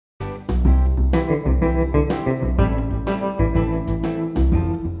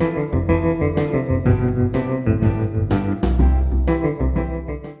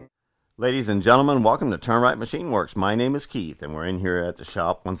Ladies and gentlemen, welcome to Turn Right Machine Works. My name is Keith, and we're in here at the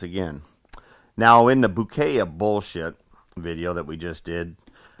shop once again. Now, in the bouquet of bullshit video that we just did,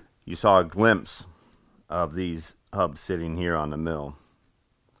 you saw a glimpse of these hubs sitting here on the mill.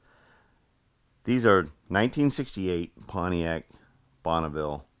 These are 1968 Pontiac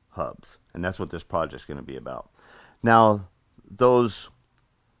Bonneville hubs, and that's what this project's going to be about. Now, those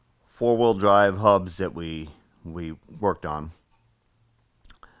four-wheel drive hubs that we worked on,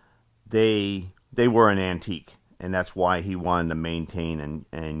 they were an antique, and that's why he wanted to maintain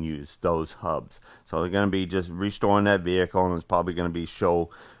and use those hubs. So they're going to be just restoring that vehicle, and it's probably going to be show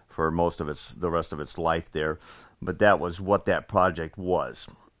for most of the rest of its life there. But that was what that project was,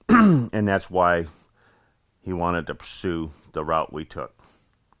 and that's why he wanted to pursue the route we took.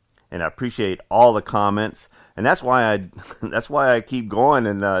 And I appreciate all the comments, and that's why I keep going.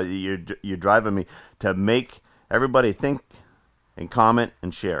 And you're driving me to make everybody think and comment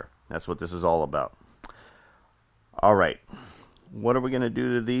and share. That's what this is all about. All right, what are we going to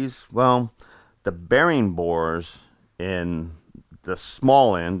do to these? Well, the bearing bores in the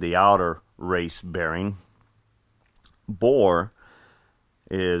small end, the outer race bearing bore,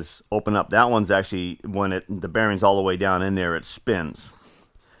 is open up. That one's actually, when the bearing's all the way down in there, it spins.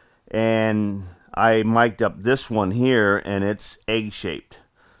 And I mic'd up this one here, and it's egg-shaped.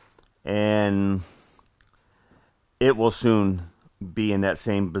 And it will soon be in that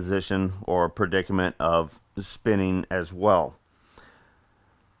same position or predicament of spinning as well.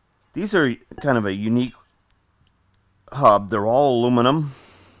 These are kind of a unique hub. They're all aluminum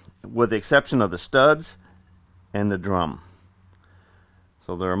with the exception of the studs and the drum.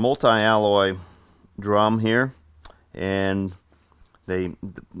 So they're a multi-alloy drum here, and the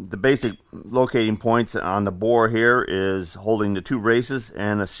basic locating points on the bore here is holding the two races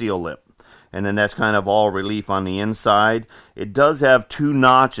and a seal lip. And then that's kind of all relief on the inside. It does have two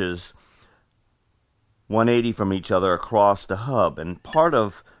notches, 180 from each other across the hub. And part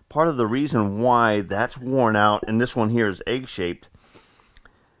of the reason why that's worn out, and this one here is egg-shaped,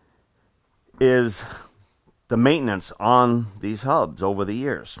 is the maintenance on these hubs over the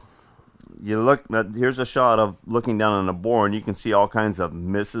years. You look, here's a shot of looking down on the bore, and you can see all kinds of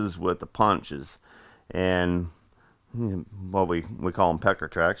misses with the punches. And, well, we call them pecker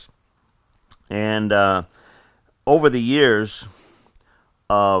tracks. And over the years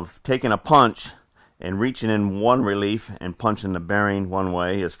of taking a punch and reaching in one relief and punching the bearing one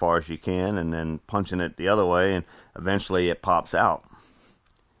way as far as you can, and then punching it the other way, and eventually it pops out.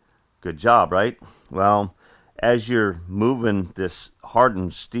 Good job, right? Well, as you're moving this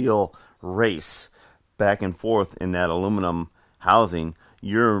hardened steel race back and forth in that aluminum housing,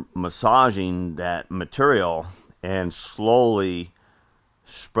 you're massaging that material and slowly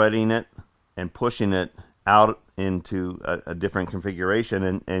spreading it and pushing it out into a different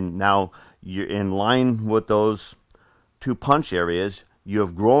configuration, and now you're in line with those two punch areas. You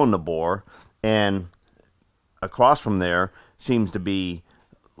have grown the bore, and across from there seems to be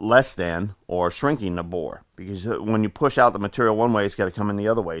less than or shrinking the bore, because when you push out the material one way, it's got to come in the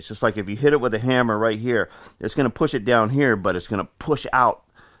other way. It's just like if you hit it with a hammer right here, it's going to push it down here, but it's going to push out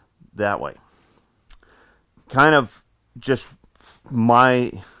that way. Kind of just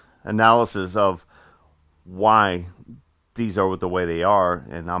my analysis of why these are the way they are,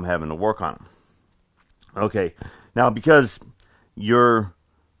 and I'm having to work on them. Okay, now because you're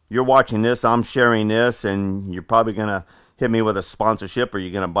watching this, I'm sharing this, and you're probably gonna hit me with a sponsorship, or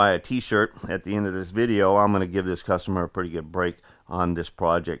you're gonna buy a t-shirt at the end of this video. I'm gonna give this customer a pretty good break on this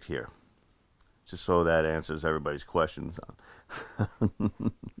project here, just so that answers everybody's questions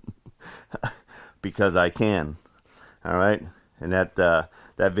because I can. All right, and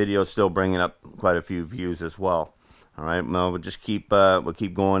that video is still bringing up quite a few views as well. All right, well, we'll just keep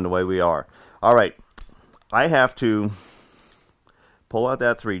going the way we are. All right, I have to pull out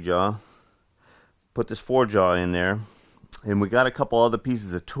that 3-jaw, put this 4-jaw in there, and we got a couple other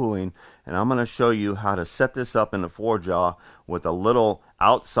pieces of tooling, and I'm going to show you how to set this up in the 4-jaw with a little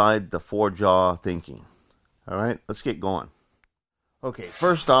outside the 4-jaw thinking. All right, let's get going. Okay,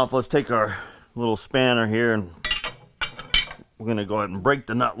 first off, let's take our little spanner here, and we're going to go ahead and break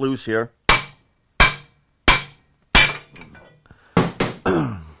the nut loose here.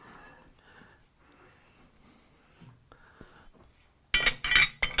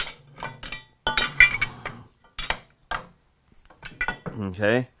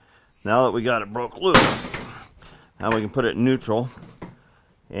 Okay, now that we got it broke loose, now we can put it in neutral.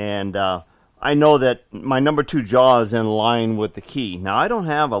 And I know that my number 2 jaw is in line with the key. Now, I don't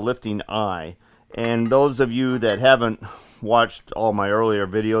have a lifting eye, and those of you that haven't watched all my earlier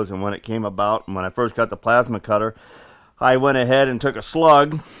videos and when it came about, when I first got the plasma cutter, I went ahead and took a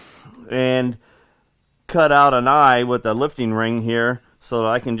slug and cut out an eye with a lifting ring here so that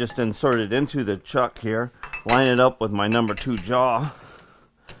I can just insert it into the chuck here, line it up with my number 2 jaw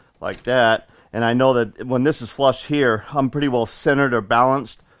like that, and I know that when this is flush here, I'm pretty well centered or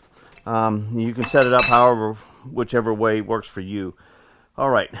balanced. You can set it up however, whichever way works for you.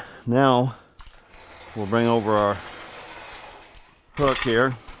 Alright, now we'll bring over our hook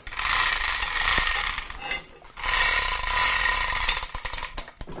here.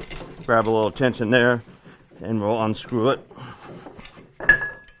 Grab a little tension there, and we'll unscrew it.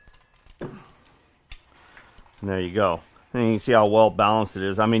 And there you go. And you can see how well balanced it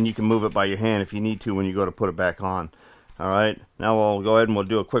is. I mean, you can move it by your hand if you need to when you go to put it back on. Alright, now we'll go ahead and we'll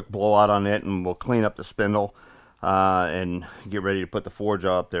do a quick blowout on it, and we'll clean up the spindle and get ready to put the forge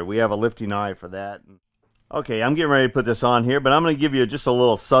up there. We have a lifting eye for that. Okay, I'm getting ready to put this on here, but I'm going to give you just a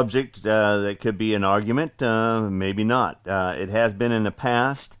little subject that could be an argument, maybe not. It has been in the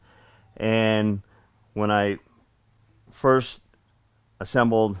past, and when I first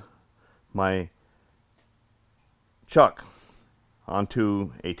assembled my chuck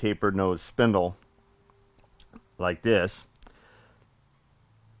onto a tapered nose spindle like this,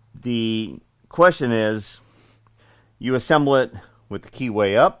 the question is, you assemble it with the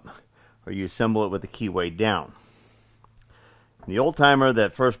keyway up, or you assemble it with the keyway down. The old timer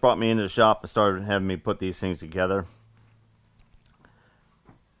that first brought me into the shop and started having me put these things together,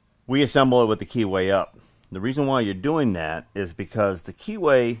 we assemble it with the keyway up. The reason why you're doing that is because the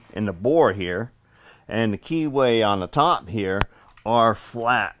keyway in the bore here and the keyway on the top here are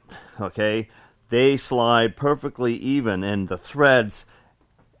flat, okay? They slide perfectly even, and the threads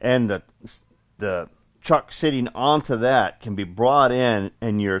and the chuck sitting onto that can be brought in,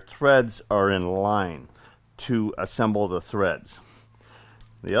 and your threads are in line to assemble the threads.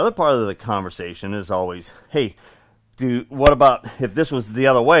 The other part of the conversation is always, hey, what about if this was the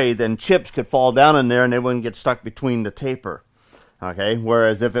other way, then chips could fall down in there and they wouldn't get stuck between the taper. Okay,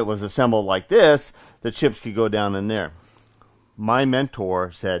 whereas if it was assembled like this, the chips could go down in there. My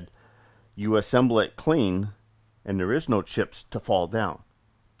mentor said, you assemble it clean and there is no chips to fall down.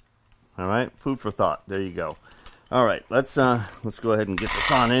 All right, food for thought. There you go. All right, let's go ahead and get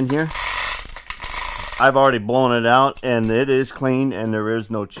this on in here. I've already blown it out, and it is clean, and there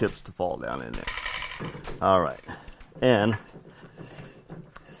is no chips to fall down in there. All right, and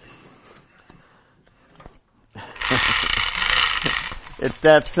it's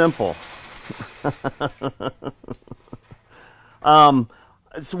that simple.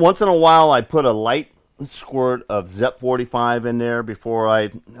 So once in a while, I put a light squirt of ZEP 45 in there before I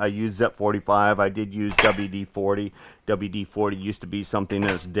use ZEP 45. I did use WD-40. WD-40 used to be something in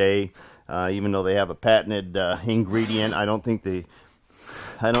its day, even though they have a patented ingredient. I don't think they're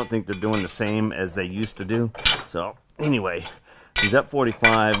doing the same as they used to do. So anyway, ZEP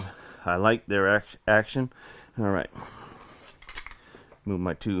 45, I like their action. All right, move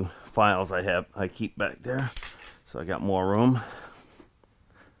my 2 files I keep back there, so I got more room.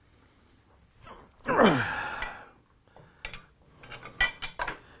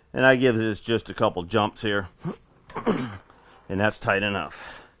 And I give this just a couple jumps here, and that's tight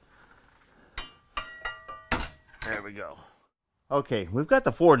enough. There we go. Okay, we've got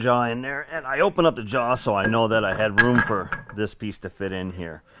the 4 jaw in there, and I open up the jaw so I know that I had room for this piece to fit in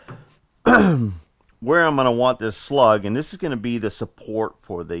here. Where I'm going to want this slug, and this is going to be the support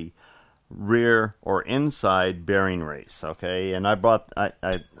for the rear or inside bearing race, okay? And I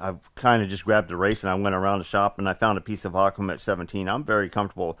kind of just grabbed the race, and I went around the shop and I found a piece of Aquamet 17. I'm very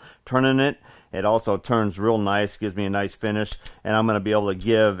comfortable turning it. It also turns real nice, gives me a nice finish, and I'm going to be able to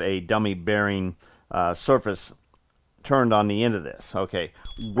give a dummy bearing surface turned on the end of this. Okay,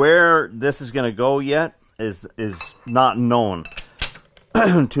 where this is going to go yet is not known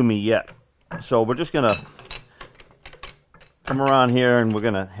to me yet. So we're just going to come around here, and we're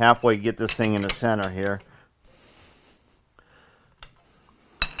going to halfway get this thing in the center here.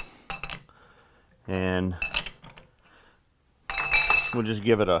 And we'll just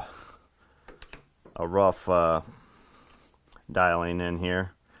give it a rough dialing in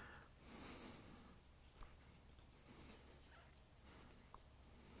here.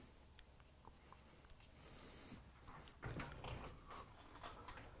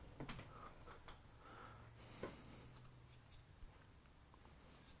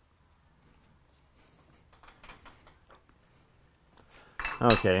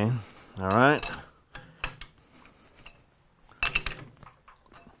 Okay, all right.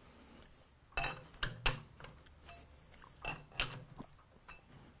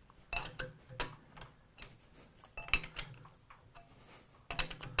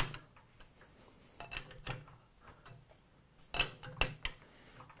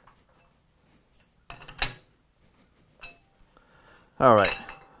 Alright,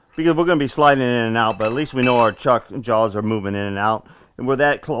 because we're going to be sliding in and out, but at least we know our chuck jaws are moving in and out. And we're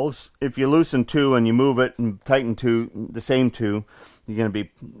that close. If you loosen two and you move it and tighten two, the same two, you're going to be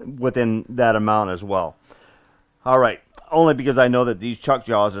within that amount as well. Alright, only because I know that these chuck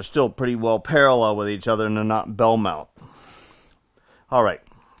jaws are still pretty well parallel with each other and they're not bell mouth. Alright,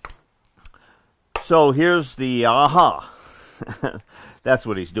 so here's the aha. That's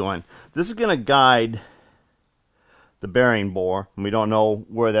what he's doing. This is going to guide the bearing bore, and we don't know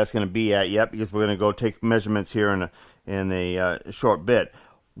where that's going to be at yet because we're going to go take measurements here in a short bit.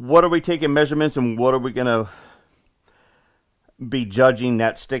 What are we taking measurements, and what are we going to be judging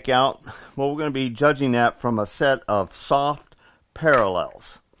that stick out? Well, we're going to be judging that from a set of soft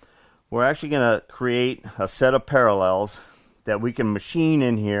parallels. We're actually going to create a set of parallels that we can machine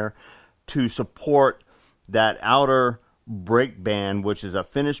in here to support that outer brake band, which is a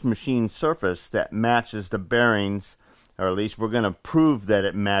finished machine surface that matches the bearings, or at least we're going to prove that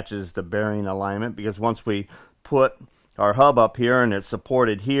it matches the bearing alignment, because once we put our hub up here and it's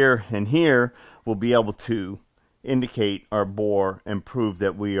supported here and here, we'll be able to indicate our bore and prove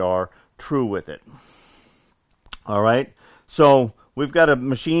that we are true with it. Alright, so we've got to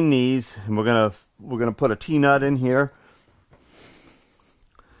machine these, and we're gonna put a T-nut in here.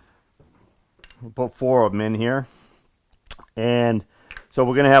 We'll put 4 of them in here. And so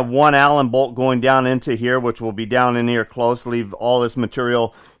we're going to have one Allen bolt going down into here, which will be down in here close. Leave all this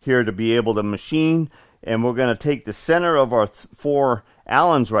material here to be able to machine. And we're going to take the center of our 4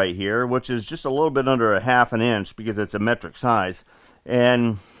 Allens right here, which is just a little bit under a ½ an inch because it's a metric size.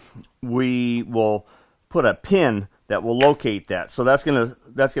 And we will put a pin that will locate that. So that's going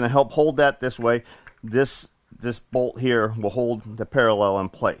to help hold that this way. This bolt here will hold the parallel in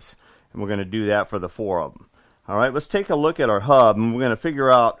place. And we're going to do that for the 4 of them. Alright, let's take a look at our hub, and we're going to figure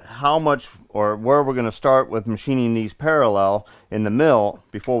out how much or where we're going to start with machining these parallel in the mill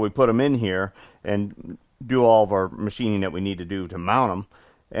before we put them in here and do all of our machining that we need to do to mount them,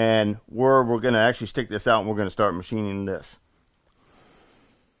 and where we're going to actually stick this out and we're going to start machining this.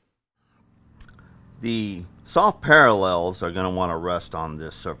 The soft parallels are going to want to rest on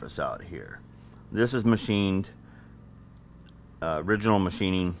this surface out here. This is machined, original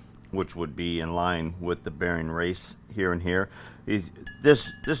machining, which would be in line with the bearing race here and here.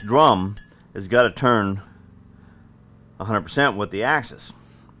 This drum has got to turn 100% with the axis.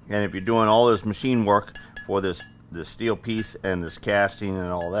 And if you're doing all this machine work for this steel piece and this casting and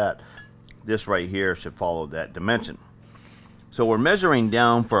all that, this right here should follow that dimension. So we're measuring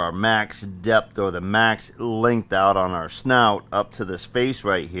down for our max depth, or the max length out on our snout up to this face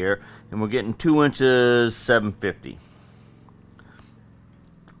right here, and we're getting 2 inches 750.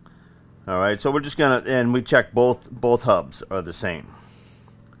 Alright, so we're just gonna, and we check both hubs are the same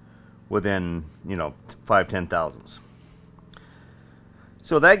within, 5/10 thousandths.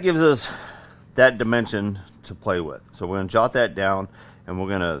 So that gives us that dimension to play with. So we're gonna jot that down, and we're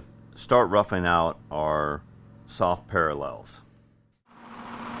gonna start roughing out our soft parallels.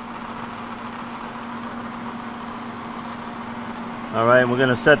 Alright, we're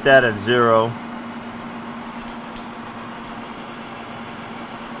gonna set that at 0.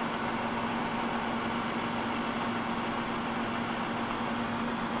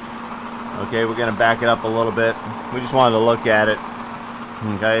 Okay, we're going to back it up a little bit. We just wanted to look at it.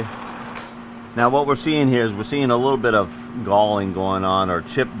 Okay. Now what we're seeing here is we're seeing a little bit of galling going on, or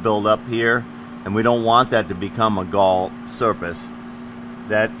chip buildup here, and we don't want that to become a gall surface.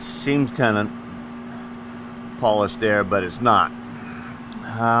 That seems kind of polished there, but it's not.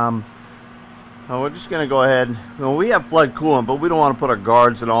 We're just going to go ahead. Well, we have flood coolant, but we don't want to put our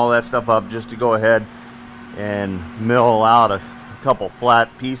guards and all that stuff up just to go ahead and mill out a couple flat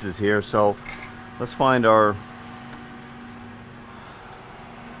pieces here. So let's find our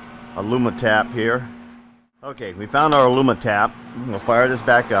Alumatap here. Okay, we found our Alumatap. We'll fire this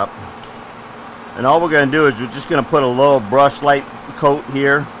back up, and all we're going to do is we're just going to put a little brush light coat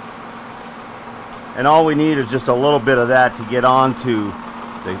here, and all we need is just a little bit of that to get onto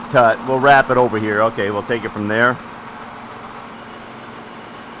the cut. We'll wrap it over here. Okay, we'll take it from there.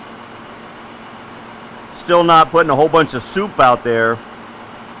 Still not putting a whole bunch of soup out there,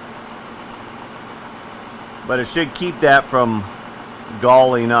 but it should keep that from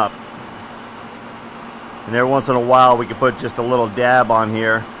galling up. And every once in a while we can put just a little dab on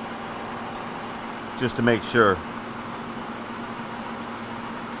here just to make sure.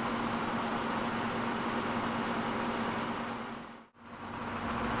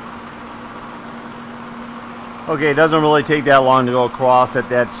 Okay, it doesn't really take that long to go across at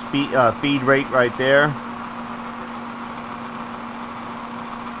that feed rate right there.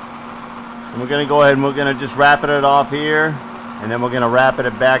 And we're going to go ahead and we're going to just wrap it off here. and then we're going to wrap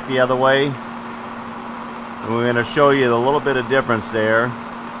it back the other way, and we're going to show you a little bit of difference there.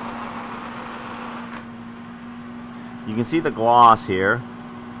 You can see the gloss here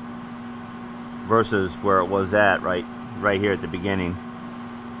versus where it was at right here at the beginning,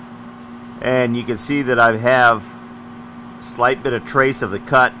 and you can see that I have slight bit of trace of the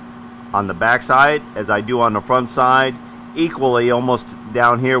cut on the back side as I do on the front side, equally almost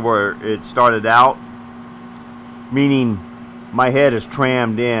down here where it started out, meaning my head is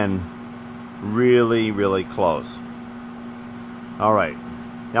trammed in really close. Alright,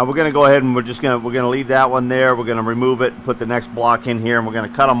 now we're going to go ahead and we're going to leave that one there. We're going to remove it, put the next block in here, and we're going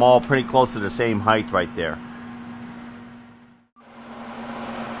to cut them all pretty close to the same height right there.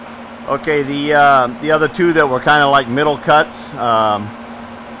 Okay, the other two that were kind of like middle cuts,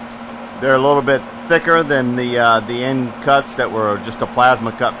 they're a little bit thicker than the end cuts that were just a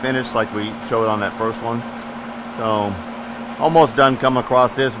plasma cut finish like we showed on that first one. So almost done coming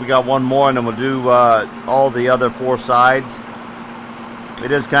across this. We got one more, and then we'll do all the other four sides.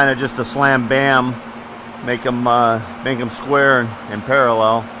 It is kind of just a slam bam, make them square and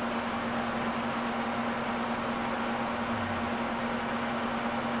parallel.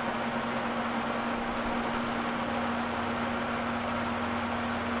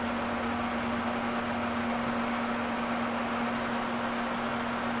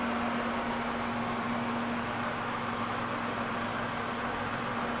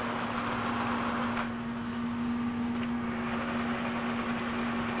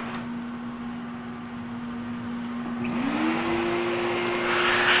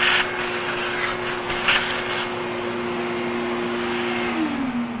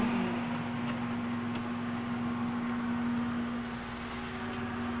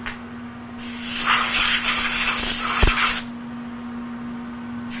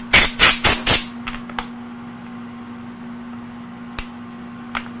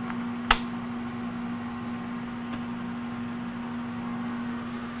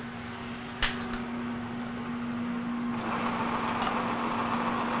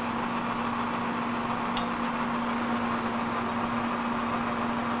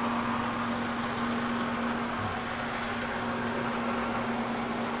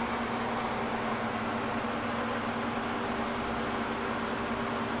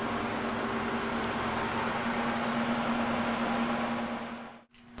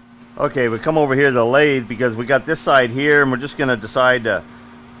 Okay, we come over here to the lathe because we got this side here, and we're just going to decide to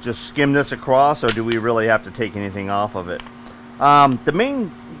just skim this across, or do we really have to take anything off of it? The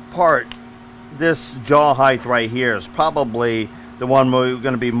main part, this jaw height right here, is probably the one we're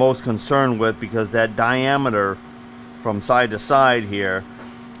going to be most concerned with, because that diameter from side to side here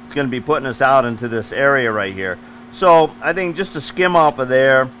is going to be putting us out into this area right here. So I think just to skim off of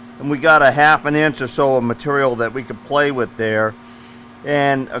there, and we got a 1/2 inch or so of material that we could play with there.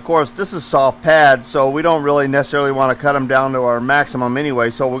 And of course this is soft pads, so we don't really necessarily want to cut them down to our maximum anyway.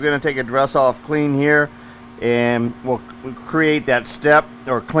 So we're going to take a dress off clean here, and we'll create that step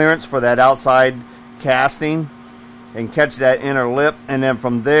or clearance for that outside casting and catch that inner lip, and then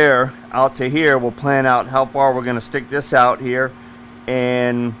from there out to here we'll plan out how far we're going to stick this out here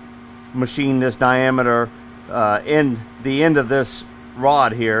and machine this diameter in the end of this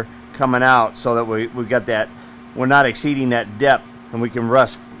rod here coming out, so that we got that, we're not exceeding that depth, and we can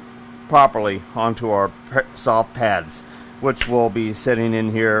rest properly onto our soft pads, which will be sitting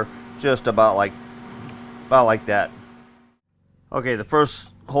in here just about like that. Okay, the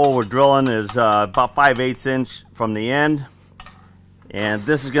first hole we're drilling is about 5/8 inch from the end, and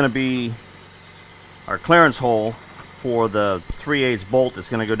this is going to be our clearance hole for the 3/8 bolt that's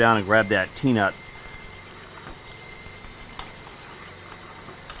going to go down and grab that T-nut.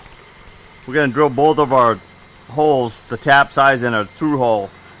 We're going to drill both of our holes, the tap size and a through hole,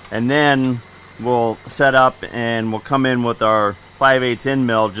 and then we'll set up and we'll come in with our 5/8 end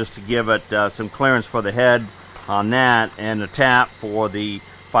mill just to give it some clearance for the head on that, and the tap for the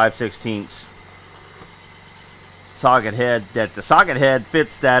 5/16 socket head. That the socket head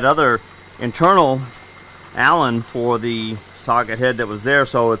fits that other internal Allen for the socket head that was there,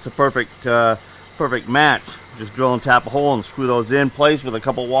 so it's a perfect match. Just drill and tap a hole and screw those in place with a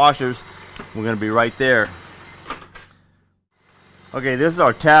couple washers. We're going to be right there. Okay, this is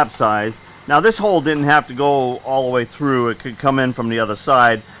our tap size. Now this hole didn't have to go all the way through. It could come in from the other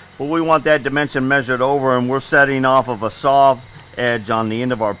side, but we want that dimension measured over, and we're setting off of a saw edge on the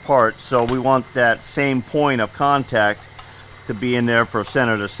end of our part, so we want that same point of contact to be in there for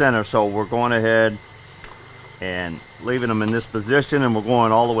center to center. So we're going ahead and leaving them in this position, and we're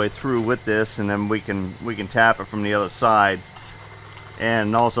going all the way through with this, and then we can tap it from the other side.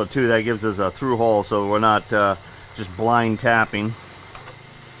 And also too, that gives us a through hole, so we're not just blind tapping.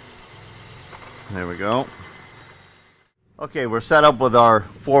 There we go. Okay, we're set up with our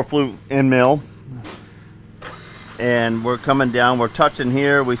 4-flute end mill, and we're coming down. We're touching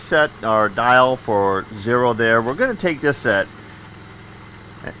here. We set our dial for 0 there. We're going to take this at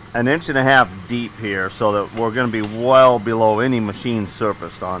 1.5 inches deep here, so that we're going to be well below any machine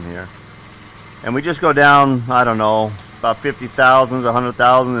surface on here. And we just go down, I don't know, about 50 thousandths, 100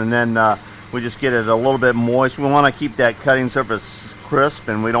 thousandths, and then we just get it a little bit moist. We want to keep that cutting surface crisp,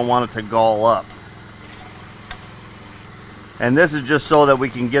 and we don't want it to gall up. And this is just so that we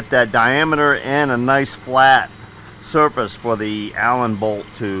can get that diameter and a nice flat surface for the Allen bolt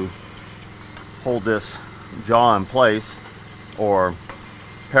to hold this jaw in place, or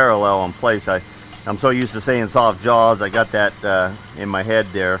parallel in place. I'm so used to saying soft jaws, I got that in my head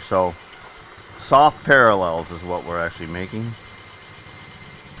there. So soft parallels is what we're actually making.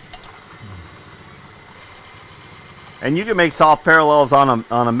 And you can make soft parallels on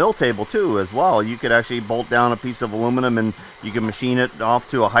a mill table too as well. You could actually bolt down a piece of aluminum and you can machine it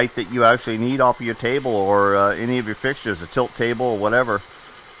off to a height that you actually need off of your table, or any of your fixtures, a tilt table or whatever.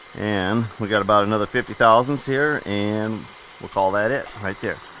 And we got about another 50 thousandths here, and we'll call that it right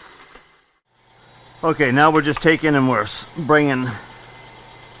there. Okay, now we're just taking and we're bringing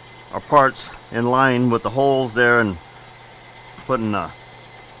our parts in line with the holes there and putting a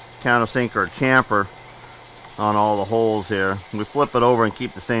countersink or a chamfer on all the holes here. We flip it over and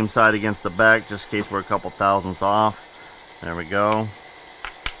keep the same side against the back just in case we're a couple thousandths off. There we go.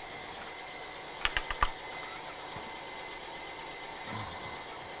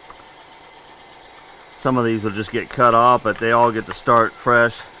 Some of these will just get cut off, but they all get to start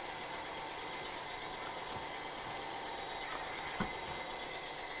fresh.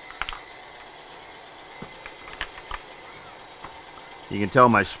 You can tell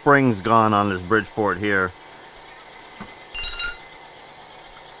my spring's gone on this Bridgeport here.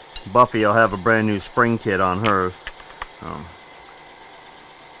 Buffy will have a brand new spring kit on hers.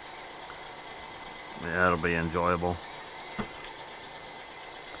 Yeah, it'll be enjoyable.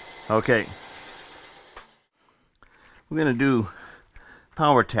 Okay. We're going to do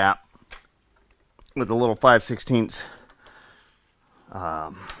power tap with a little 5/16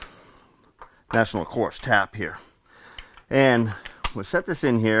 National Course tap here. And we'll set this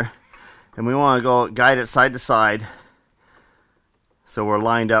in here, and we want to go guide it side to side so we're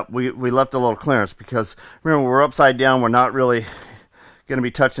lined up. We left a little clearance because remember, we're upside down. We're not really going to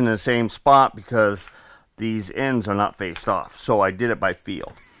be touching the same spot because these ends are not faced off. So I did it by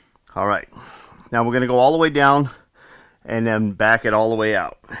feel. All right. Now we're going to go all the way down and then back it all the way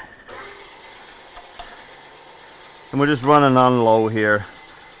out. And we're just running on low here.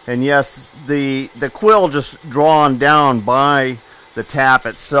 And yes, the quill just drawn down by the tap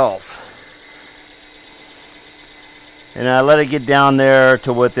itself. And I let it get down there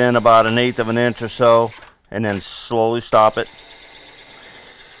to within about 1/8 of an inch or so, and then slowly stop it.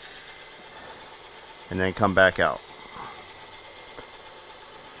 And then come back out.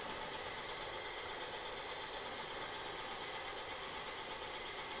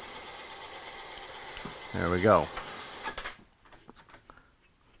 There we go.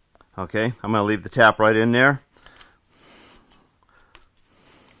 Okay, I'm going to leave the tap right in there.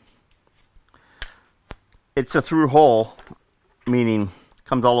 It's a through hole, meaning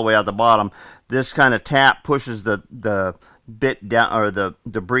comes all the way out the bottom. This kind of tap pushes the bit down, or the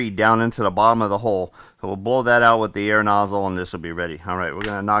debris down into the bottom of the hole. So we'll blow that out with the air nozzle, and this will be ready. All right, we're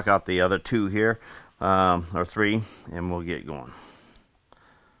going to knock out the other 2 here, or 3, and we'll get going.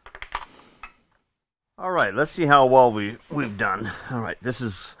 All right, let's see how well we've done. All right, this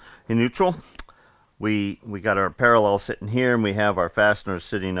is in neutral. We got our parallel sitting here, and we have our fasteners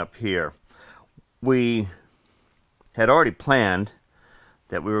sitting up here. We had already planned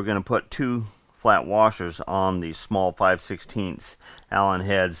that we were going to put 2 flat washers on these small 5/16 Allen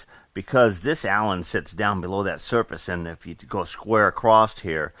heads, because this Allen sits down below that surface, and if you go square across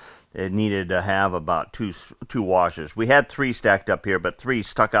here, it needed to have about two washers. We had 3 stacked up here, but 3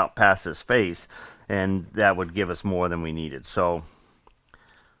 stuck out past this face, and that would give us more than we needed. So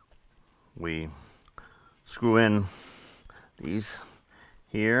we screw in these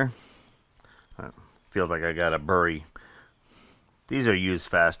here. Feels like I got a bury. These are used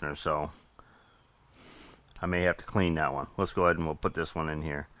fasteners, so I may have to clean that one. Let's go ahead and we'll put this one in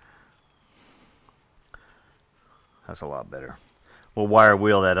here. That's a lot better. We'll wire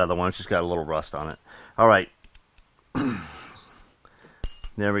wheel that other one. It's just got a little rust on it. All right.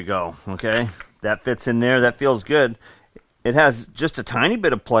 There we go. Okay. That fits in there. That feels good. It has just a tiny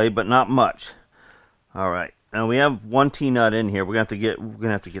bit of play, but not much. All right. Now we have 1 T-nut in here. We're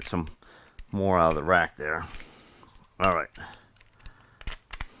gonna have to get some more out of the rack there. All right.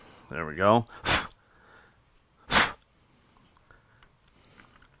 There we go.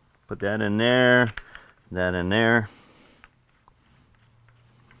 Put that in there, that in there.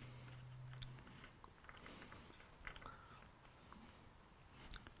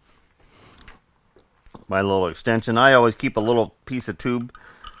 My little extension. I always keep a little piece of tube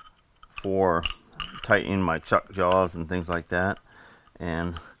for tightening my chuck jaws and things like that.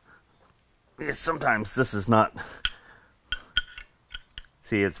 And sometimes this is not...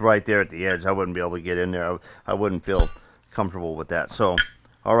 See, it's right there at the edge. I wouldn't be able to get in there. I wouldn't feel comfortable with that. So,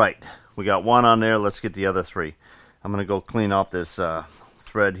 all right. We got one on there. Let's get the other three. I'm going to go clean off this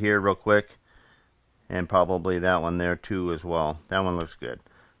thread here real quick. And probably that one there too as well. That one looks good.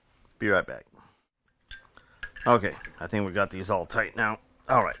 Be right back. Okay. I think we got these all tight now.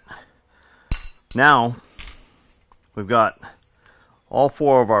 All right. Now, we've got all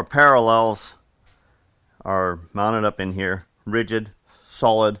four of our parallels are mounted up in here. Rigid,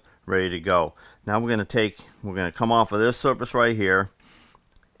 solid, ready to go. Now we're going to come off of this surface right here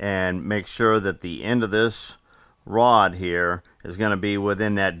and make sure that the end of this rod here is going to be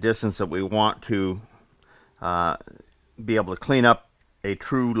within that distance that we want to be able to clean up a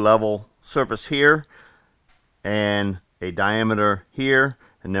true level surface here and a diameter here,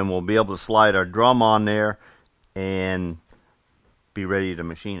 and then we'll be able to slide our drum on there and be ready to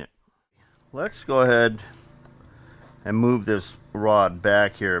machine it. Let's go ahead and move this rod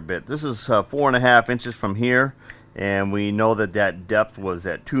back here a bit. This is 4.5 inches from here, and we know that that depth was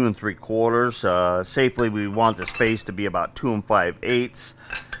at 2 3/4. Safely, we want the space to be about 2 5/8.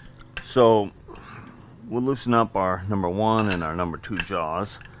 So we'll loosen up our number 1 and our number 2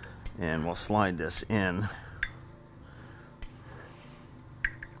 jaws, and we'll slide this in.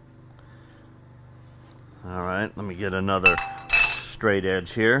 All right, let me get another straight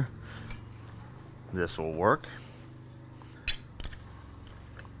edge here. This will work.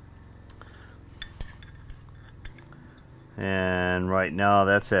 And right now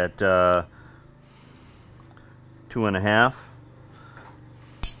that's at 2.5.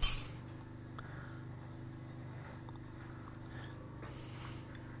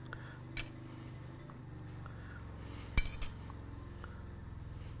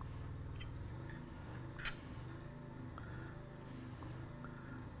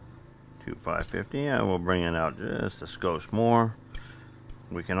 To 550, and we'll bring it out just a skosh more.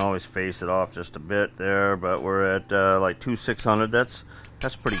 We can always face it off just a bit there, but we're at like 2/600.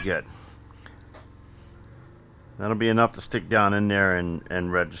 That's pretty good. That'll be enough to stick down in there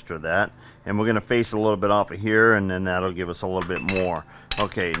and register that. And we're going to face a little bit off of here, and then that'll give us a little bit more.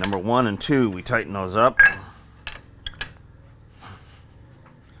 Okay, number 1 and 2, we tighten those up.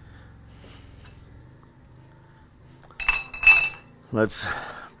 Let's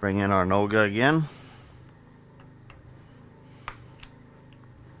bring in our Noga again.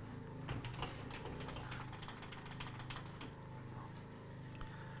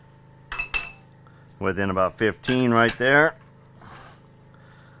 Within about 15 right there.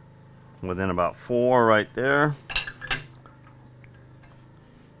 Within about 4 right there.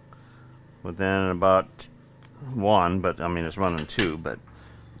 Within about 1, but I mean it's running 2, but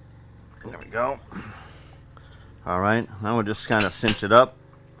there we go. All right, now we'll just kind of cinch it up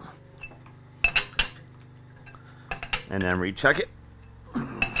and then recheck it.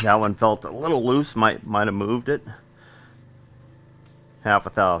 That one felt a little loose, might have moved it.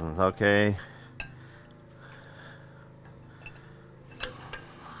 1/2 thousandths, okay.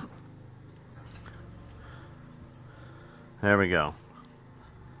 There we go.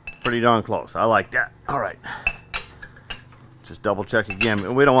 Pretty darn close. I like that. All right. Just double check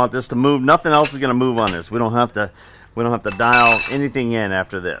again. We don't want this to move. Nothing else is going to move on this. We don't have to dial anything in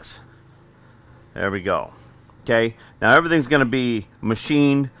after this. There we go. Okay. Now everything's going to be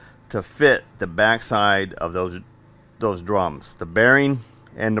machined to fit the backside of those drums, the bearing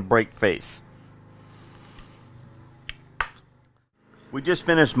and the brake face. We just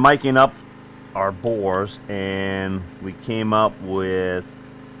finished miking up our bores, and we came up with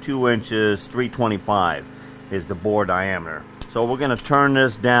 2 inches 325 is the bore diameter. So we're going to turn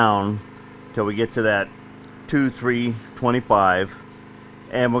this down till we get to that 325,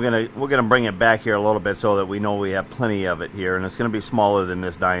 and we're gonna bring it back here a little bit so that we know we have plenty of it here, and it's going to be smaller than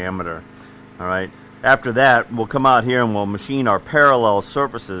this diameter. All right. After that, we'll come out here and we'll machine our parallel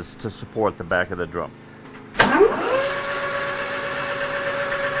surfaces to support the back of the drum.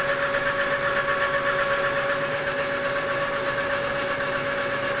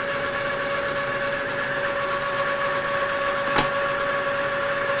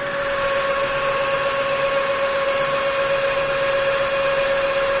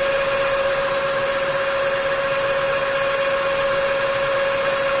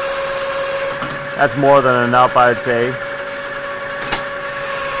 That's more than enough, I'd say.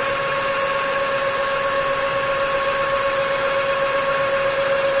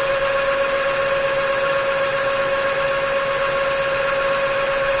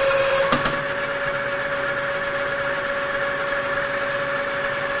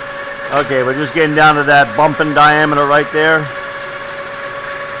 Okay, we're just getting down to that bumping diameter right there.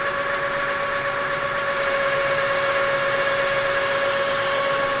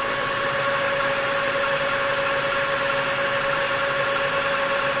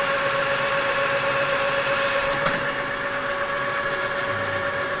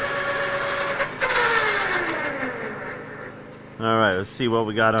 Alright, let's see what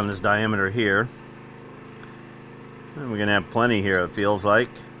we got on this diameter here. And we're going to have plenty here, it feels like.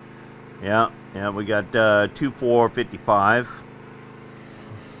 Yeah, we got 2455.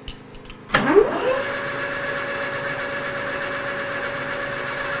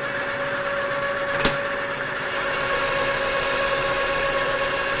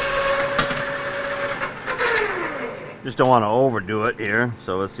 Just don't want to overdo it here,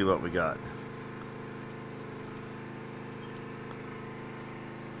 so let's see what we got.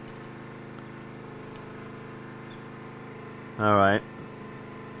 All right.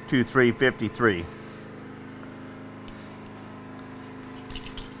 2353.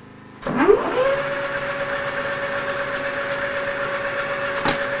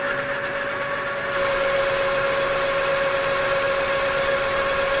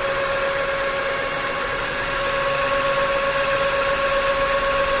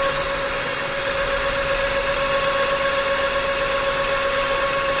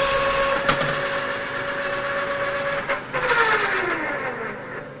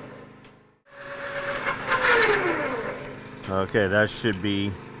 Okay, that should be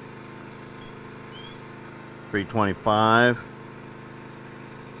 325.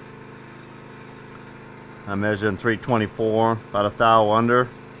 I'm measuring 324, about a thou under.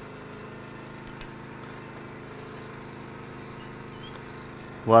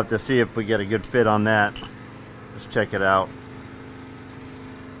 We'll have to see if we get a good fit on that. Let's check it out.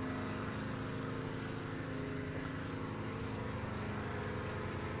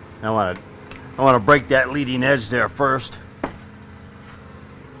 I want to break that leading edge there first.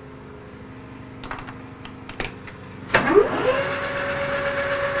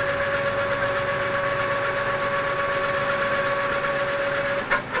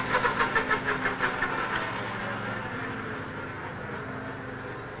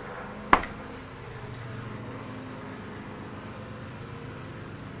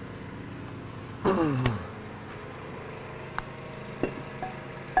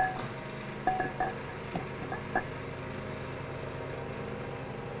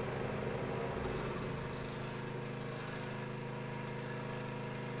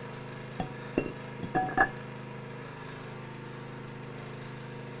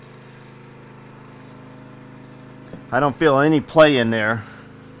 I don't feel any play in there.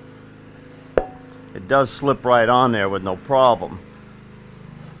 It does slip right on there with no problem.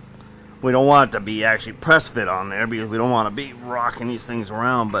 We don't want it to be actually press fit on there because we don't want to be rocking these things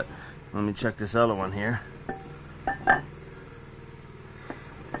around, but let me check this other one here.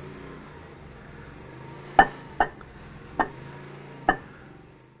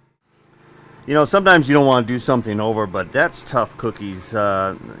 You know, sometimes you don't want to do something over, but that's tough cookies.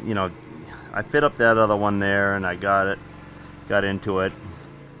 You know, I fit up that other one there and I got into it,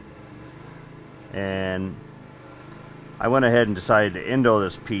 and I went ahead and decided to endo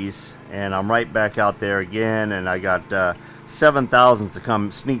this piece, and I'm right back out there again, and I got 7 thousandths to come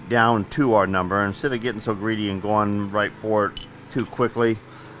sneak down to our number. Instead of getting so greedy and going right for it too quickly,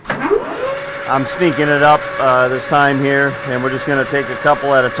 I'm sneaking it up this time here, and we're just going to take a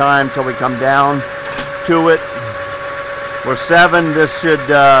couple at a time till we come down to it. We're 7. This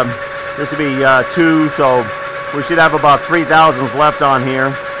would be 2, so we should have about 3 thousandths left on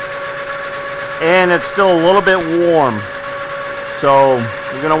here. And it's still a little bit warm, so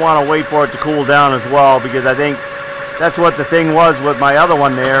you're going to want to wait for it to cool down as well, because I think that's what the thing was with my other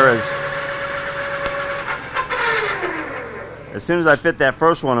one there. Is as soon as I fit that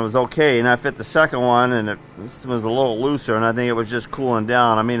first one, it was okay, and I fit the second one, and this was a little looser, and I think it was just cooling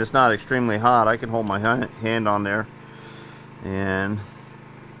down. I mean, it's not extremely hot. I can hold my hand on there, and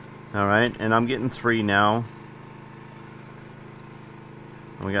all right, and I'm getting 3 now.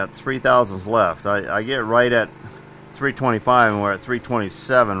 And we got 3 thousandths left. I get right at 325, and we're at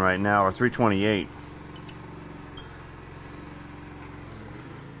 327 right now, or 328.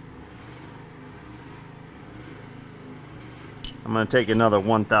 I'm going to take another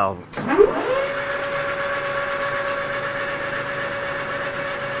 1 thousandth.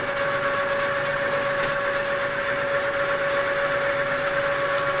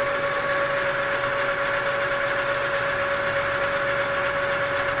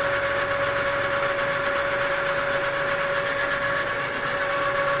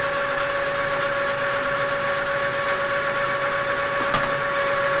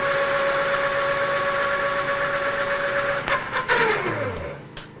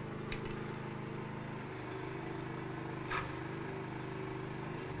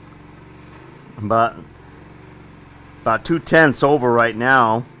 But about 2/10 over right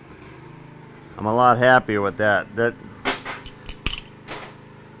now. I'm a lot happier with that.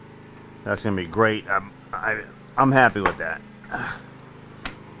 That's gonna be great. I'm happy with that.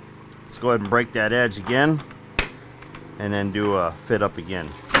 Let's go ahead and break that edge again, and then do a fit up again.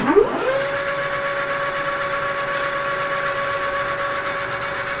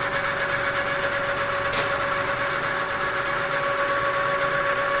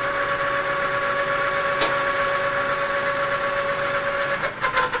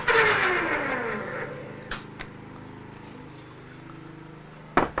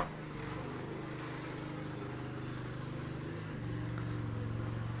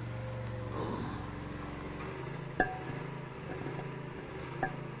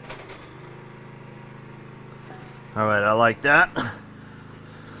 All right, I like that.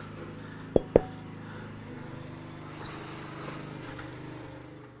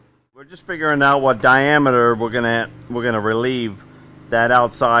 We're just figuring out what diameter we're gonna relieve that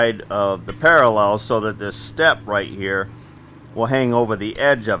outside of the parallel, so that this step right here will hang over the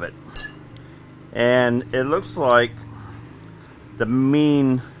edge of it. And it looks like the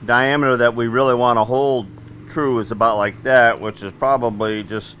mean diameter that we really want to hold true is about like that, which is probably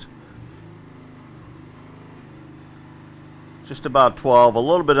just about 12, a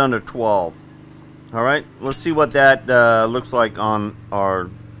little bit under 12. All right, let's see what that looks like on our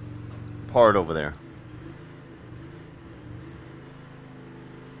part over there.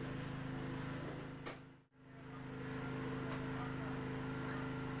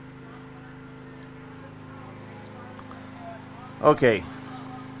 Okay,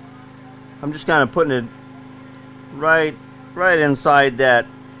 I'm just kind of putting it right inside that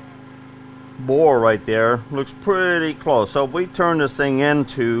bore right there. Looks pretty close. So if we turn this thing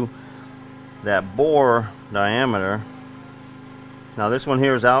into that bore diameter, now this one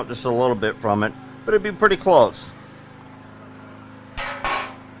here is out just a little bit from it, but it'd be pretty close.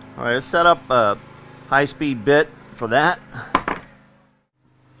 All right, let's set up a high-speed bit for that.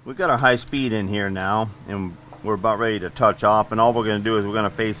 We've got our high speed in here now, and we're about ready to touch off, and all we're going to do is we're going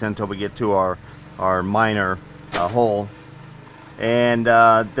to face in until we get to our minor hole. And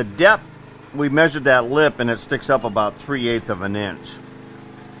the depth, we measured that lip, and it sticks up about 3/8 of an inch,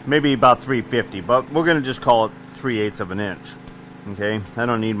 maybe about 3/50, but we're going to just call it 3/8 of an inch. Okay, I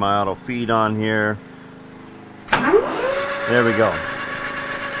don't need my auto feed on here. There we go.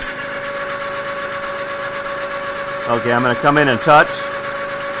 Okay, I'm going to come in and touch.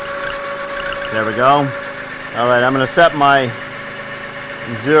 There we go. All right, I'm going to set my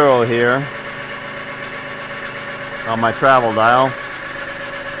 0 here on my travel dial.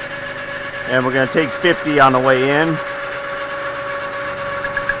 And we're going to take 50 on the way in.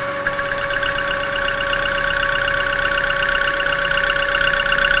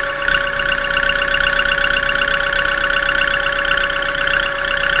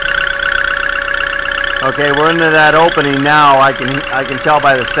 Okay, we're into that opening now. I can tell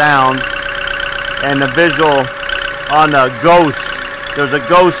by the sound and the visual on the ghost. There's a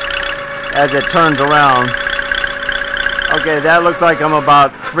ghost as it turns around. Okay, that looks like I'm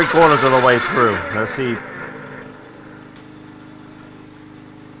about 3/4 of the way through. Let's see.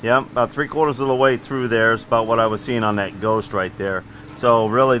 Yep, about 3/4 of the way through there is about what I was seeing on that ghost right there. So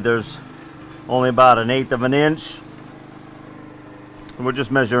really there's only about 1/8 of an inch. And we're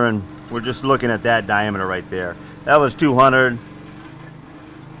just measuring, we're just looking at that diameter right there. That was 200.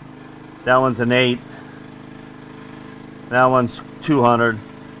 That one's 1/8. That one's 200.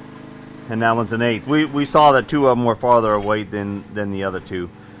 And that one's 1/8. We saw that 2 of them were farther away than the other 2.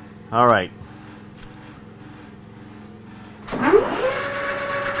 All right. We're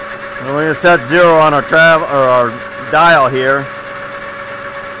going to set 0 on our our dial here.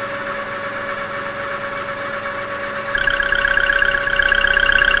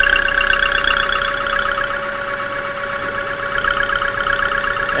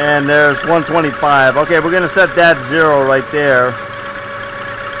 And there's 125. Okay, we're going to set that 0 right there.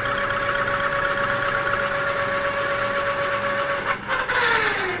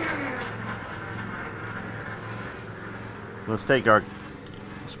 Let's take our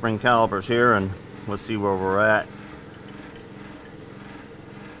spring calipers here and let's see where we're at.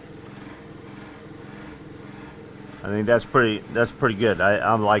 I think that's pretty good.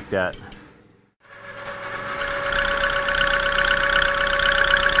 I like that.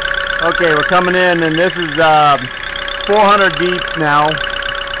 Okay, we're coming in, and this is 400 deep now.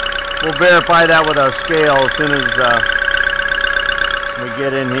 We'll verify that with our scale as soon as we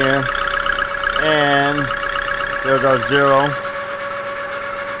get in here. And there's our 0.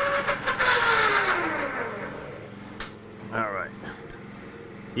 All right.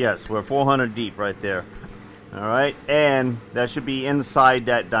 Yes, we're 400 deep right there. All right, and that should be inside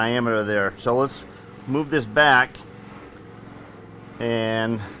that diameter there. So let's move this back,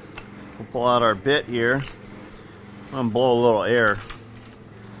 and we'll pull out our bit here. I'm gonna blow a little air.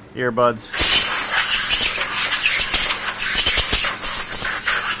 Earbuds.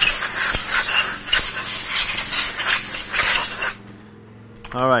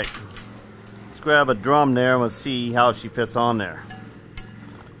 All right, let's grab a drum there and let's see how she fits on there.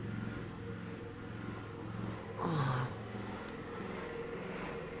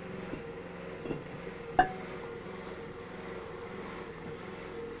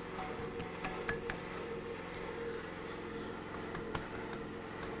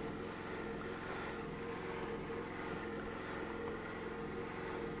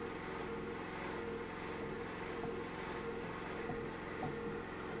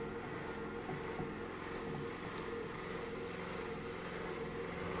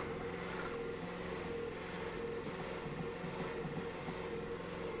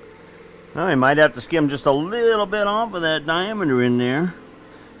 Well, I might have to skim just a little bit off of that diameter in there.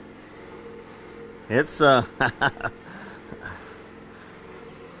 It's yeah,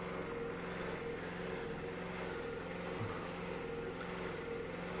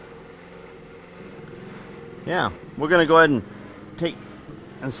 we're gonna go ahead and take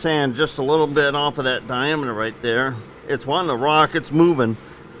and sand just a little bit off of that diameter right there. It's wanting to rock, it's moving,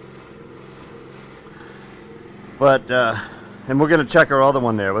 but and we're gonna check our other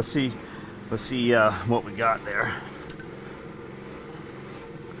one there. Let's see what we got there.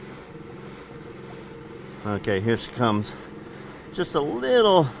 Okay, here she comes. Just a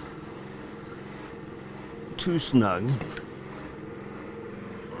little too snug.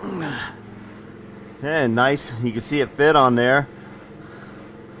 Yeah, nice. You can see it fit on there.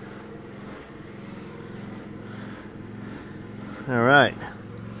 All right.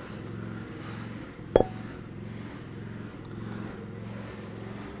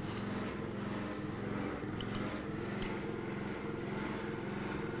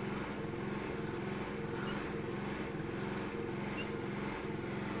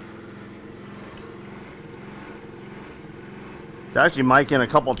 It's actually making a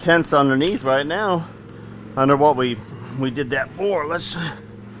couple tenths underneath right now, under what we did that for. Let's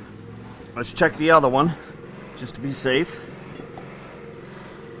check the other one, just to be safe.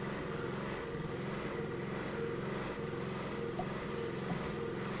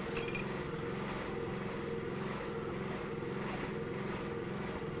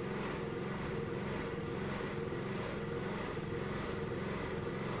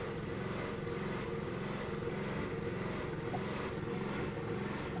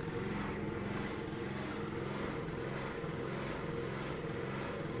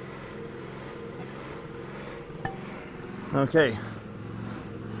 Okay.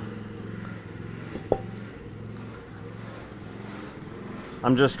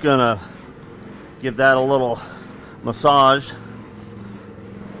 I'm just gonna give that a little massage.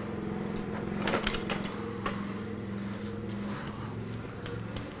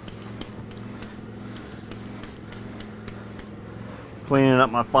 Cleaning up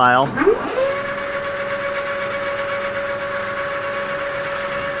my file.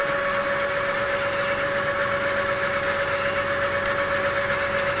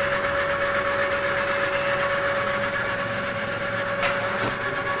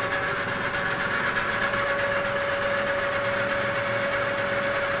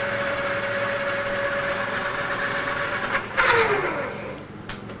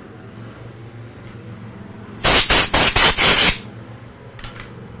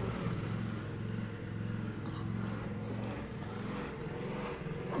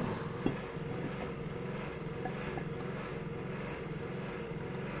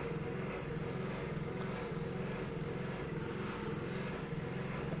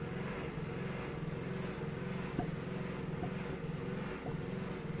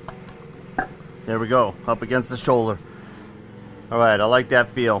 There we go, up against the shoulder. All right, I like that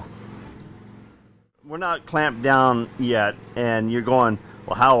feel. We're not clamped down yet, and you're going,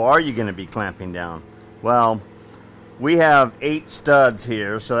 well, how are you going to be clamping down? Well, we have 8 studs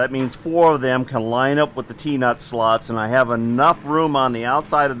here, so that means 4 of them can line up with the T-nut slots, and I have enough room on the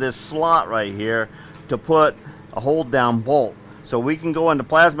outside of this slot right here to put a hold down bolt. So we can go into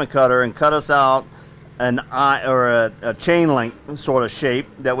plasma cutter and cut us out an eye or a chain link sort of shape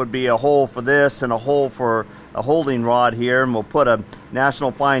that would be a hole for this and a hole for a holding rod here, and we'll put a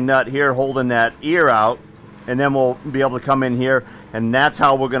National Fine nut here holding that ear out, and then we'll be able to come in here, and that's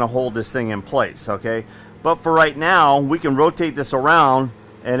how we're going to hold this thing in place. Okay, but for right now we can rotate this around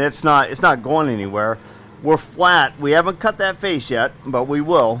and it's not going anywhere. we're flat. We haven't cut that face yet, but we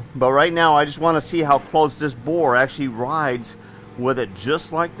will. But right now I just want to see how close this bore actually rides with it,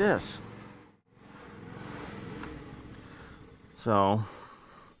 just like this. So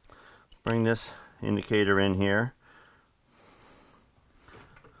bring this indicator in here,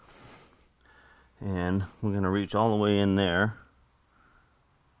 and we're going to reach all the way in there.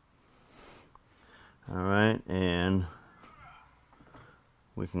 Alright, and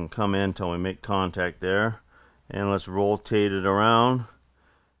we can come in until we make contact there, and let's rotate it around.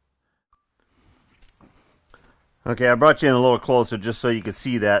 Okay, I brought you in a little closer just so you can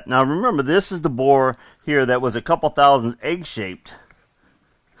see that. Now remember, this is the bore here that was a couple thousand egg shaped.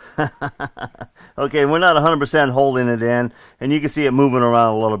 Okay, we're not 100% holding it in, and you can see it moving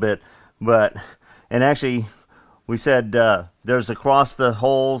around a little bit. And actually, we said there's across the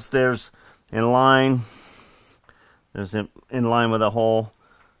holes, there's in line, there's in line with the hole.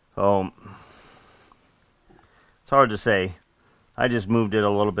 So it's hard to say. I just moved it a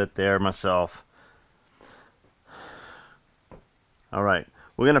little bit there myself. All right,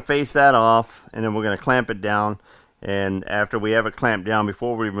 we're going to face that off, and then we're going to clamp it down. And after we have it clamped down,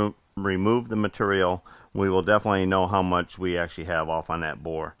 before we remove the material, we will definitely know how much we actually have off on that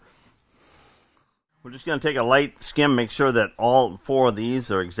bore. We're just going to take a light skim, make sure that all 4 of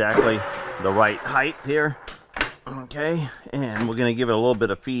these are exactly the right height here. Okay, and we're going to give it a little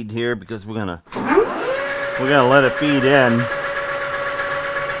bit of feed here, because we're going to let it feed in,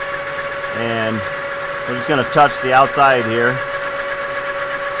 and we're just going to touch the outside here.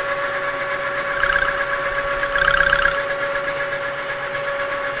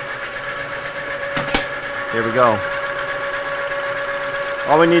 Here we go.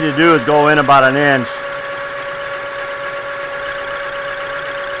 All we need to do is go in about 1 inch.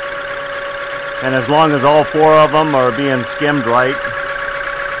 And as long as all 4 of them are being skimmed right.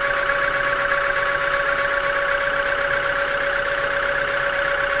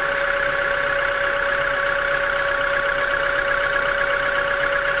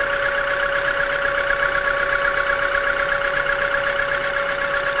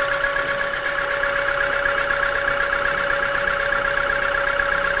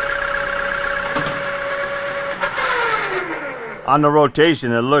 On the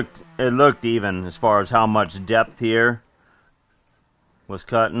rotation, it looked even as far as how much depth here was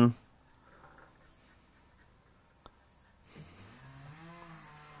cutting.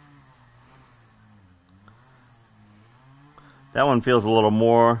 That one feels a little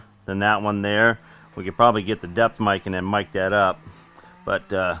more than that one there. We could probably get the depth mic and then mic that up,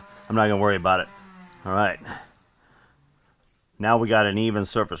 but I'm not gonna worry about it. All right, now we got an even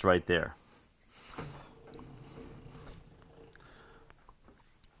surface right there.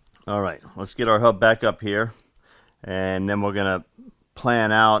 Alright, let's get our hub back up here, and then we're going to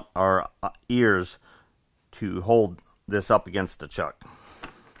plan out our ears to hold this up against the chuck.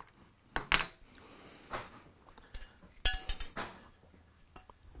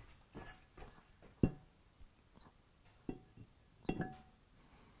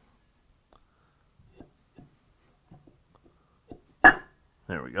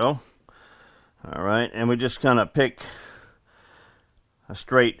 There we go. Alright, and we just kind of pick a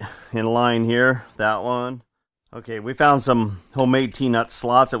straight in line here, that one. Okay, we found some homemade T-nut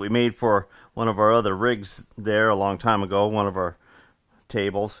slots that we made for one of our other rigs there a long time ago, one of our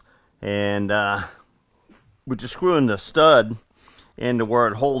tables, and we're just screwing the stud into where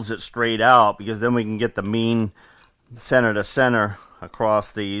it holds it straight out, because then we can get the mean center to center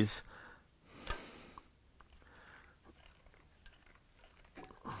across these.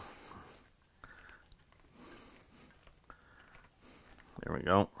 There we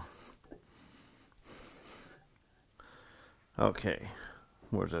go. Okay,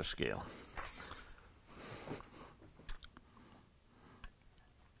 where's our scale?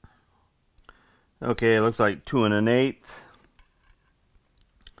 Okay, it looks like 2 1/8.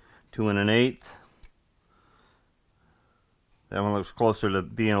 2 1/8. That one looks closer to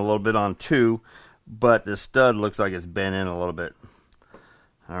being a little bit on 2, but the stud looks like it's bent in a little bit.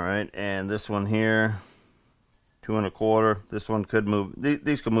 Alright, and this one here, 2 1/4. This one could move.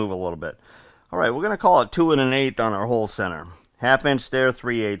 These could move a little bit. All right, we're going to call it 2 1/8 on our hole center. 1/2 inch there,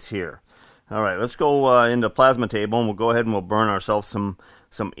 3/8 here. All right, let's go into plasma table, and we'll go ahead and we'll burn ourselves some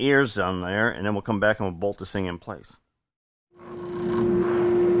ears on there, and then we'll come back and we'll bolt this thing in place.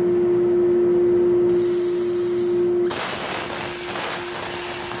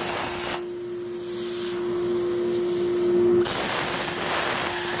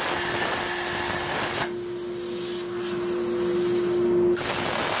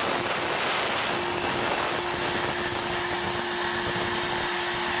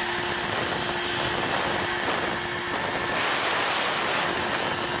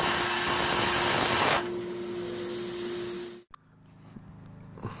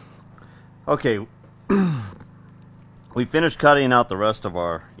 Okay, we finished cutting out the rest of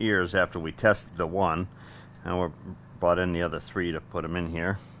our ears after we tested the one, and we brought in the other 3 to put them in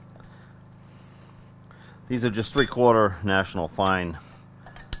here. These are just 3/4 National Fine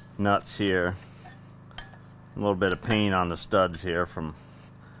nuts here. A little bit of paint on the studs here from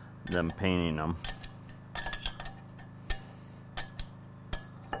them painting them.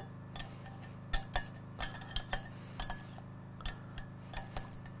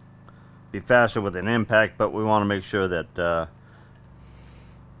 Be faster with an impact, but we want to make sure that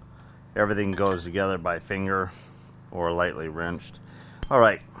everything goes together by finger or lightly wrenched.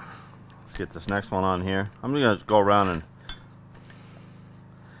 Alright, let's get this next one on here. I'm going to go around, and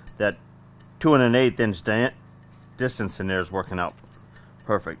that 2 1/8 inch distance in there is working out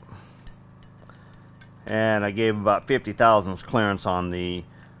perfect. And I gave about 50 thousandths clearance on the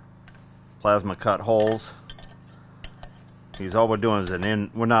plasma cut holes. Because all we're doing is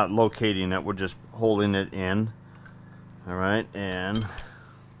we're not locating it, we're just holding it in. Alright, and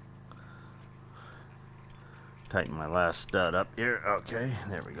tighten my last stud up here. Okay,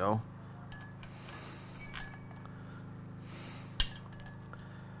 there we go.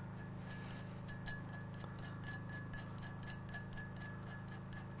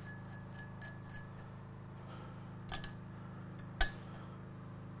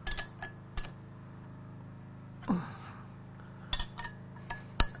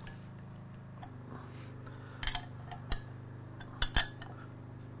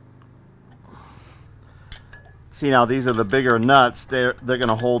 See, now these are the bigger nuts. They're going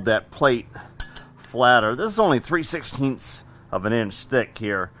to hold that plate flatter. This is only 3/16 of an inch thick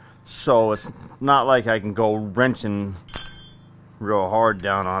here, so it's not like I can go wrenching real hard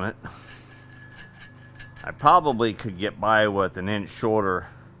down on it. I probably could get by with an inch shorter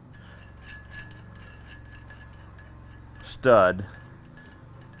stud,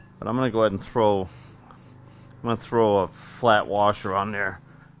 but I'm going to go ahead and throw a flat washer on there.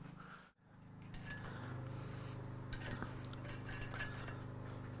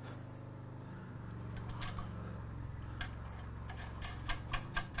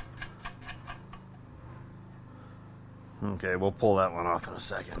 Okay, we'll pull that one off in a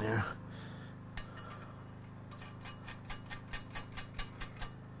second here.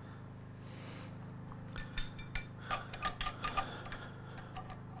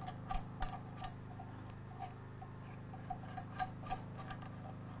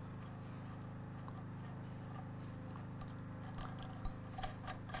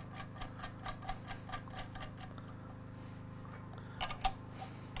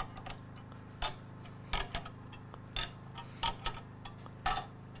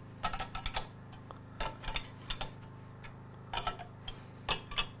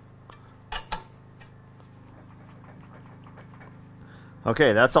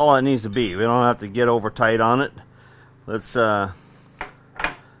 Okay, that's all it needs to be. We don't have to get over tight on it. Let's want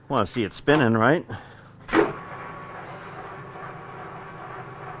to see it spinning, right?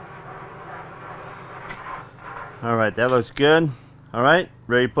 All right, that looks good. All right,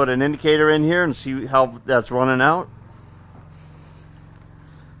 ready to put an indicator in here and see how that's running out.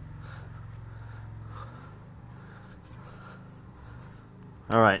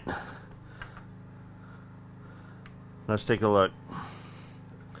 All right, let's take a look.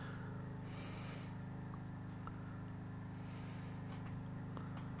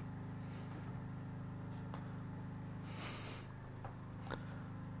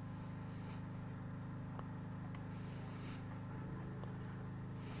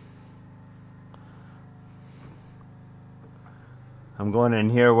 I'm going in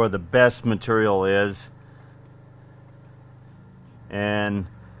here where the best material is, and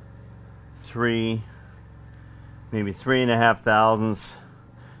maybe 3.5 thousandths.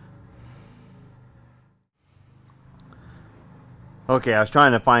 Okay, I was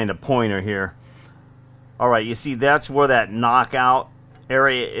trying to find a pointer here. Alright, you see that's where that knockout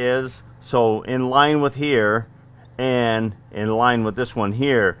area is. So in line with here and in line with this one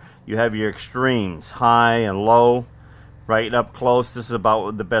here, you have your extremes, high and low. Right up close, this is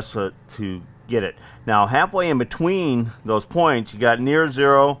about the best to get it. Now halfway in between those points, you got near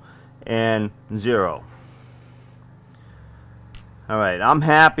 0 and 0. Alright, I'm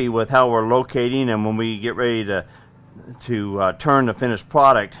happy with how we're locating, and when we get ready to turn the finished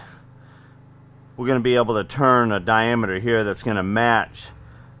product, we're going to be able to turn a diameter here that's going to match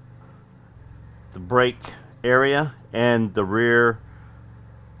the brake area and the rear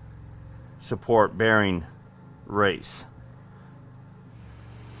support bearing race.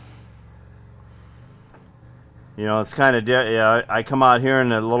 You know, it's kind of, yeah, I come out here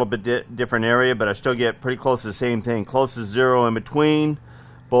in a little bit different area, but I still get pretty close to the same thing. Close to 0 in between,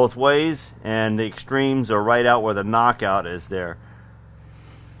 both ways, and the extremes are right out where the knockout is there.